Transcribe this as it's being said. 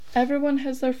Everyone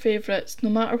has their favourites, no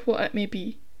matter what it may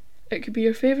be. It could be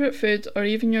your favourite food or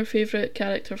even your favourite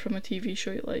character from a TV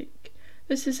show you like.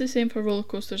 This is the same for roller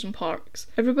coasters and parks.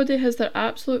 Everybody has their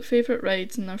absolute favourite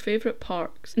rides and their favourite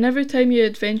parks, and every time you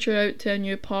adventure out to a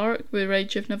new park with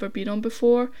rides you've never been on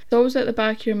before, it's always at the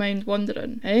back of your mind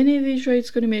wondering, are any of these rides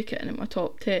going to make it in at my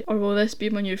top 10, or will this be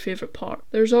my new favourite park?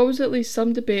 There's always at least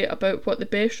some debate about what the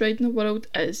best ride in the world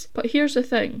is, but here's the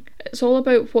thing, it's all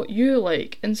about what you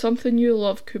like, and something you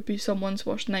love could be someone's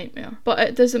worst nightmare. But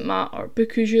it doesn't matter,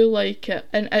 because you like it,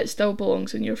 and it still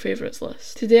belongs in your favourites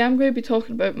list. Today I'm going to be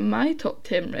talking about my top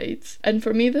 10 rides, and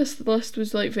for me this list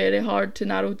was very hard to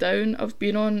narrow down. I've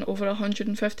been on over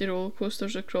 150 roller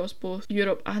coasters across both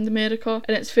Europe and America,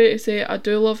 and it's fair to say I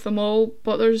do love them all,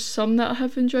 but there's some that I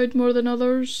have enjoyed more than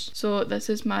others, so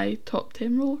this is my top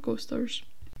 10 roller coasters.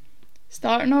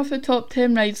 Starting off the top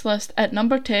 10 rides list at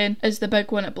number 10 is the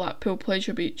big one at Blackpool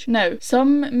Pleasure Beach. Now,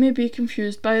 some may be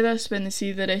confused by this when they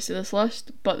see the rest of this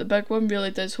list, but the big one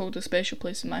really does hold a special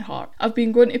place in my heart. I've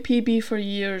been going to PB for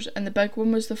years, and the big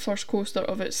one was the first coaster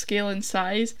of its scale and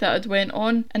size that I'd went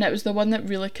on, and it was the one that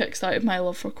really kickstarted my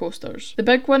love for coasters. The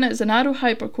big one is an Arrow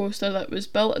hypercoaster that was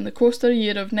built in the coaster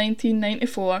year of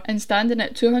 1994 and standing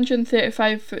at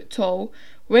 235 foot tall.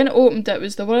 When it opened, it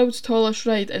was the world's tallest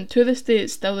ride, and to this day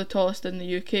it's still the tallest in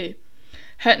the UK.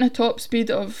 Hitting a top speed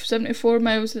of 74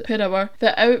 miles per hour,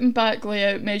 the out and back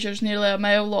layout measures nearly a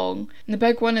mile long, and the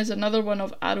big one is another one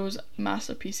of Arrow's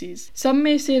masterpieces. Some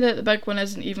may say that the big one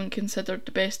isn't even considered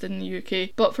the best in the UK,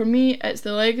 but for me it's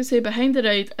the legacy behind the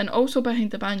ride and also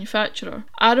behind the manufacturer.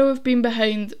 Arrow have been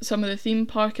behind some of the theme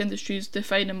park industry's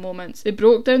defining moments. They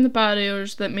broke down the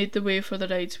barriers that made the way for the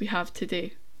rides we have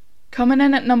today. Coming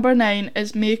in at number 9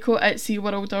 is Mako at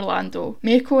SeaWorld Orlando.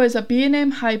 Mako is a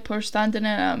B&M Hyper standing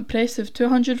at an impressive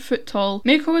 200 foot tall.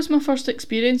 Mako was my first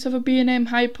experience of a B&M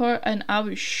Hyper, and I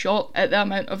was shocked at the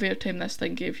amount of airtime this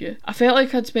thing gave you. I felt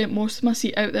like I'd spent most of my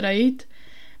seat out the ride.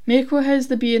 Mako has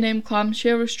the B&M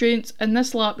clamshell restraints, and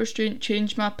this lap restraint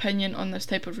changed my opinion on this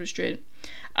type of restraint.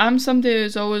 I'm somebody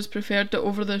who's always preferred the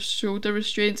over-the-shoulder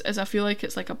restraints, as I feel like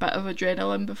it's like a bit of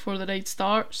adrenaline before the ride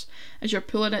starts. As you're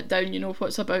pulling it down, you know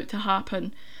what's about to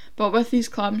happen. But with these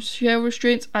clamshell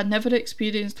restraints, I never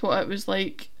experienced what it was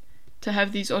like to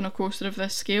have these on a coaster of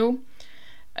this scale.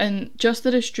 And just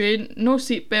the restraint, no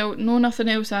seatbelt, no nothing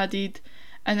else added,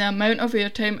 and the amount of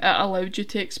airtime it allowed you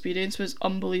to experience was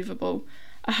unbelievable.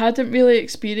 I hadn't really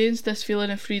experienced this feeling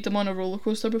of freedom on a roller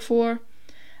coaster before.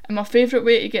 And my favourite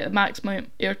way to get the maximum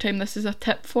airtime, this is a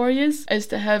tip for you, is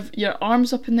to have your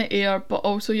arms up in the air but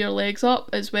also your legs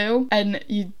up as well, and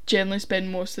you generally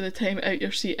spend most of the time out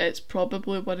your seat. It's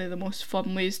probably one of the most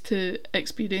fun ways to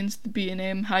experience the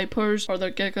B&M Hypers or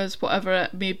their Gigas, whatever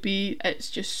it may be.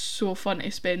 It's just so fun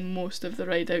to spend most of the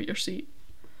ride out your seat.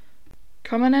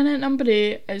 Coming in at number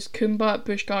 8 is Kumba at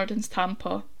Busch Gardens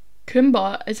Tampa.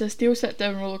 Kumba is a steel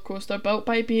sit-down roller coaster built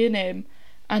by B&M,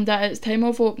 and at its time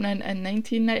of opening in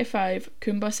 1995,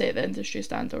 Kumba set the industry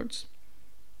standards.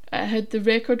 It had the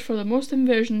record for the most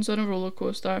inversions on a roller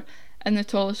coaster and the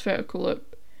tallest vertical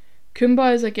loop.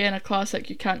 Kumba is again a classic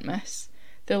you can't miss.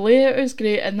 The layout is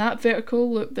great, and that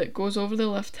vertical loop that goes over the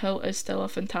lift hill is still a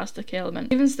fantastic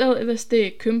element. Even still to this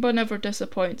day, Kumba never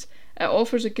disappoints. It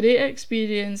offers a great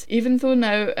experience. Even though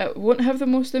now it won't have the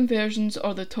most inversions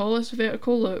or the tallest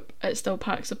vertical loop, it still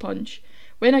packs a punch.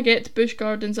 When I get to Busch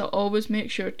Gardens, I'll always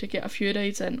make sure to get a few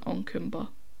rides in on Kumba.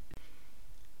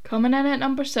 Coming in at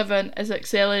number 7 is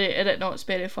Accelerator at Knott's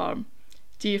Berry Farm.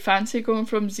 Do you fancy going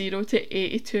from 0 to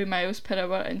 82 miles per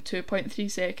hour in 2.3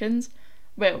 seconds?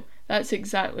 Well, that's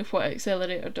exactly what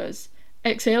Accelerator does.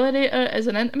 Accelerator is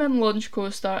an Intamin launch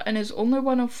coaster and is only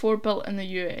one of 4 built in the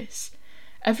US.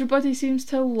 Everybody seems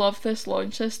to love this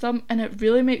launch system, and it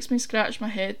really makes me scratch my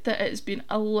head that it's been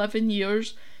 11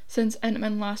 years since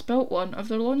Intamin last built one of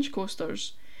their launch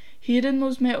coasters. Hearing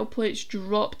those metal plates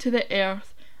drop to the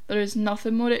earth, there is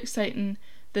nothing more exciting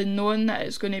than knowing that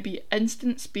it's going to be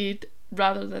instant speed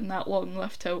rather than that long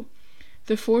lift hill.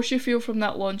 The force you feel from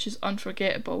that launch is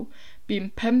unforgettable. Being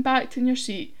pinned back in your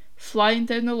seat, flying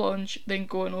down the launch, then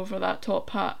going over that top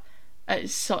hat. It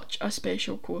is such a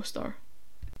special coaster.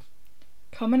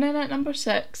 Coming in at number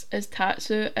 6 is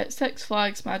Tatsu at Six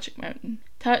Flags Magic Mountain.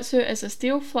 Tatsu is a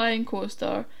steel flying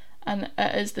coaster and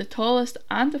it is the tallest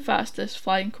and the fastest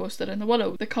flying coaster in the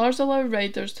world. The cars allow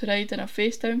riders to ride in a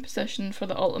face-down position for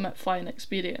the ultimate flying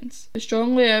experience. The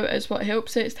strong layout is what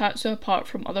helps set Tatsu apart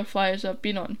from other flyers I've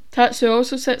been on. Tatsu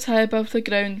also sits high above the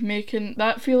ground, making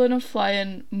that feeling of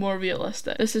flying more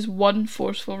realistic. This is one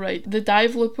forceful ride. The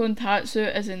dive loop on Tatsu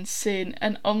is insane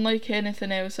and unlike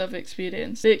anything else I've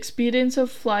experienced. The experience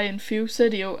of flying feels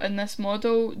surreal, and this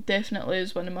model definitely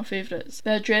is one of my favourites.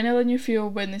 The adrenaline you feel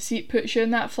when the seat puts you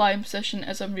in that flying position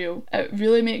is unreal. It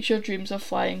really makes your dreams of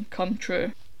flying come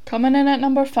true. Coming in at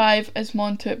number 5 is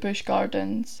Montu at Busch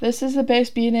Gardens. This is the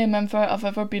best B&M invert I've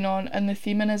ever been on, and the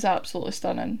theming is absolutely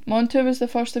stunning. Montu was the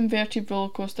first inverted roller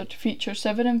coaster to feature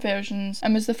 7 inversions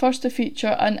and was the first to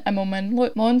feature an Immelmann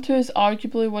loop. Montu is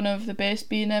arguably one of the best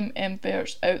B&M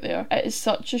inverts out there. It is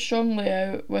such a strong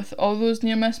layout with all those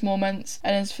near miss moments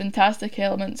and has fantastic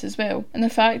elements as well. And the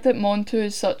fact that Montu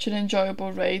is such an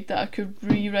enjoyable ride that I could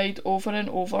re-ride over and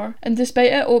over. And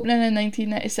despite it opening in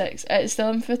 1996, it is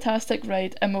still a fantastic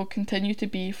ride and will continue to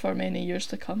be for many years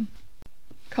to come.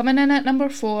 Coming in at number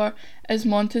 4 is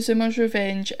Montezuma's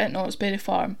Revenge at Knott's Berry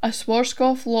Farm, a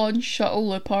Schwarzkopf launch shuttle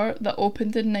looper that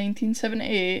opened in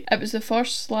 1978. It was the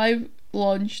first live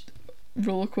launched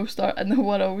roller coaster in the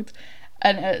world,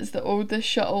 and it is the oldest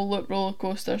shuttle loop roller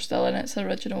coaster still in its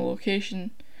original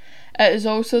location. It is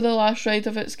also the last ride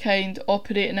of its kind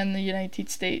operating in the United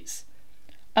States.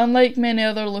 Unlike many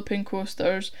other looping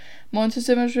coasters,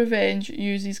 Montezuma's Revenge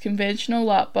uses conventional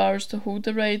lap bars to hold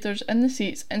the riders in the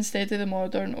seats instead of the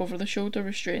modern over-the-shoulder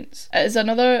restraints. It is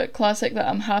another classic that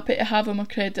I'm happy to have on my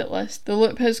credit list. The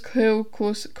loop has cool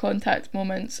close contact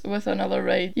moments with another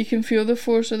ride. You can feel the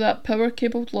force of that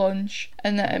power-cabled launch,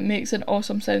 and that it makes an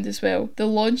awesome sound as well. The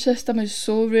launch system is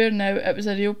so rare now, it was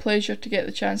a real pleasure to get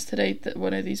the chance to ride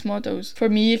one of these models. For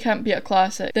me, it can't be a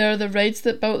classic. They are the rides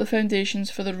that built the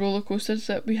foundations for the roller coasters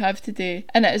that we have today,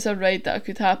 and it is a ride that I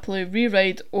could happily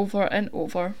re-ride over and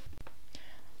over.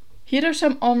 Here are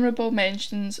some honourable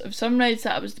mentions of some rides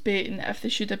that I was debating if they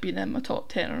should have been in my top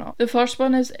 10 or not. The first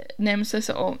one is Nemesis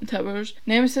at Alton Towers.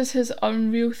 Nemesis has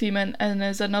unreal theming and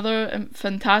is another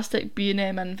fantastic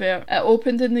B&M invert. It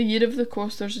opened in the year of the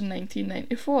coasters in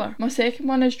 1994. My second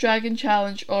one is Dragon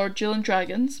Challenge or Dueling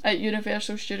Dragons at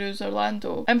Universal Studios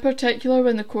Orlando. In particular,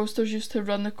 when the coasters used to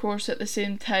run the course at the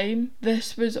same time,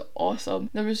 this was awesome.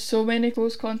 There was so many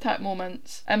close contact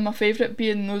moments, and my favourite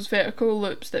being those vertical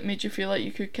loops that made you feel like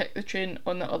you could kick the train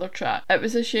on the other track. It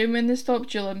was a shame when they stopped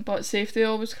dueling, but safety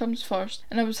always comes first,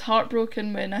 and I was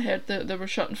heartbroken when I heard that they were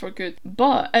shutting for good.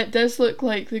 But it does look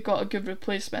like they got a good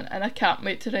replacement, and I can't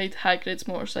wait to ride Hagrid's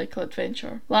motorcycle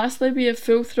adventure. Lastly, we have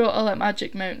Full Throttle at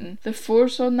Magic Mountain. The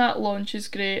force on that launch is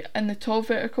great, and the tall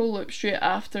vertical loop straight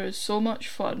after is so much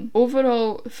fun.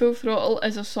 Overall, Full Throttle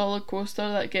is a solid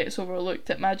coaster that gets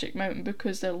overlooked at Magic Mountain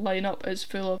because their lineup is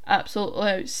full of absolutely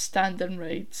outstanding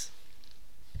rides.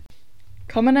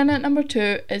 Coming in at number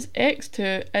 2 is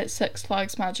X2 at Six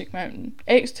Flags Magic Mountain.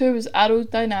 X2 was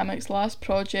Aerodynamics' last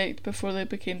project before they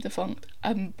became defunct,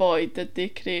 and boy did they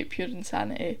create pure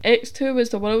insanity. X2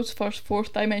 was the world's first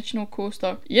 4th dimensional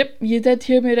coaster. Yep, you did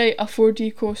hear me right, a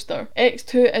 4D coaster.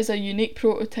 X2 is a unique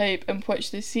prototype in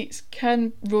which the seats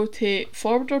can rotate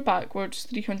forward or backwards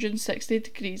 360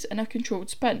 degrees in a controlled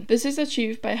spin. This is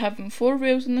achieved by having 4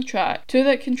 rails on the track, 2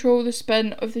 that control the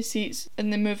spin of the seats,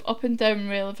 and they move up and down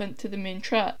relevant to the main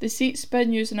track. The seats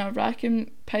spin using a rack and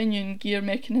pinion gear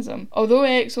mechanism. Although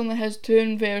X only has 2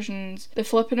 inversions, the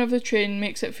flipping of the train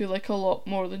makes it feel like a lot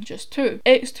more than just 2.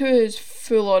 X2 is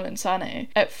full on insanity.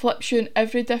 It flips you in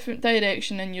every different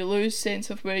direction and you lose sense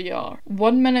of where you are.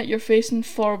 1 minute you're facing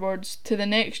forwards, to the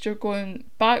next you're going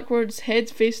backwards, head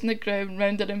facing the ground,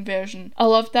 round an inversion. I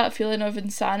loved that feeling of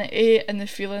insanity and the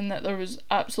feeling that there was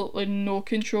absolutely no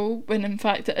control, when in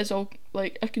fact it is all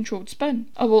like a controlled spin.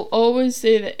 I will always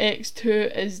say that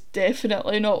X2 is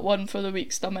definitely not one for the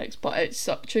weak stomachs, but it's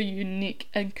such a unique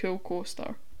and cool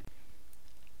coaster.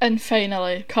 And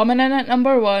finally, coming in at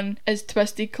number 1 is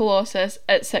Twisted Colossus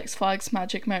at Six Flags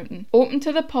Magic Mountain. Opened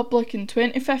to the public in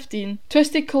 2015,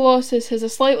 Twisted Colossus has a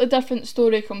slightly different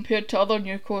story compared to other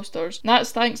new coasters, and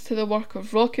that's thanks to the work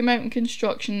of Rocky Mountain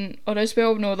Construction, or as we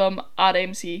all know them,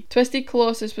 RMC. Twisted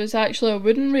Colossus was actually a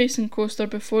wooden racing coaster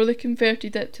before they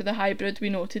converted it to the hybrid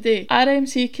we know today.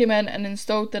 RMC came in and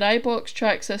installed the iBox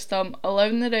track system,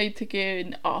 allowing the ride to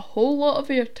gain a whole lot of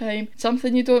airtime,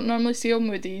 something you don't normally see on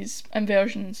Woody's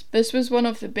inversions. experience. This was one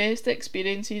of the best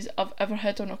experiences I've ever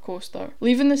had on a coaster.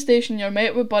 Leaving the station, you're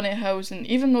met with bunny hills, and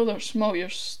even though they're small, you're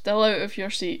still out of your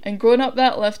seat. And going up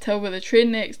that lift hill with a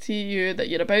train next to you that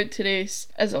you're about to race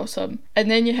is awesome. And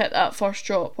then you hit that first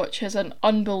drop, which has an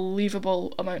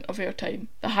unbelievable amount of airtime.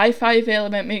 The high five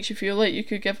element makes you feel like you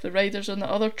could give the riders on the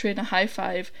other train a high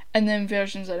five, and the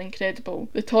inversions are incredible.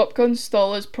 The Top Gun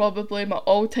stall is probably my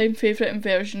all-time favourite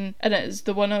inversion, and it is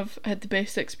the one I've had the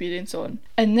best experience on.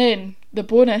 And then the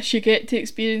bonus, you get to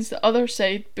experience the other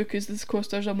side because this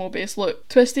coaster's a Mobius loop.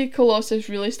 Twisted Colossus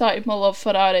really started my love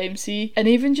for RMC, and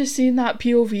even just seeing that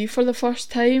POV for the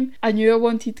first time, I knew I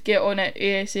wanted to get on it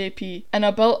ASAP, and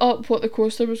I built up what the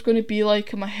coaster was going to be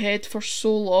like in my head for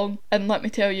so long, and let me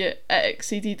tell you, it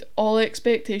exceeded all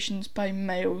expectations by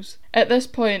miles. At this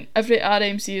point, every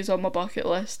RMC is on my bucket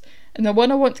list, and the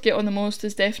one I want to get on the most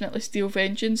is definitely Steel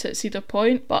Vengeance at Cedar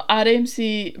Point, but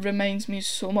RMC reminds me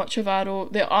so much of Arrow.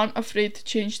 They aren't afraid to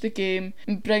change the game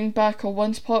and bring back a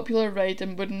once popular ride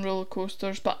in wooden roller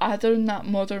coasters, but add on that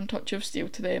modern touch of steel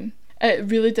to them.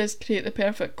 It really does create the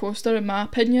perfect coaster in my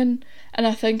opinion, and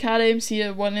I think RMC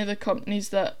are one of the companies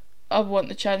that I want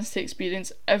the chance to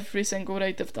experience every single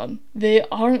ride they've done. They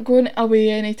aren't going away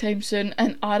anytime soon,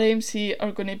 and RMC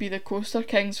are going to be the coaster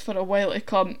kings for a while to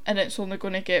come, and it's only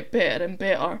going to get better and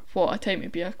better. What a time to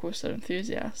be a coaster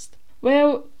enthusiast.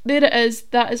 Well, there it is.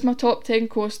 That is my top 10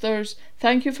 coasters.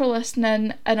 Thank you for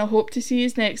listening, and I hope to see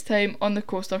you next time on the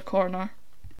Coaster Corner.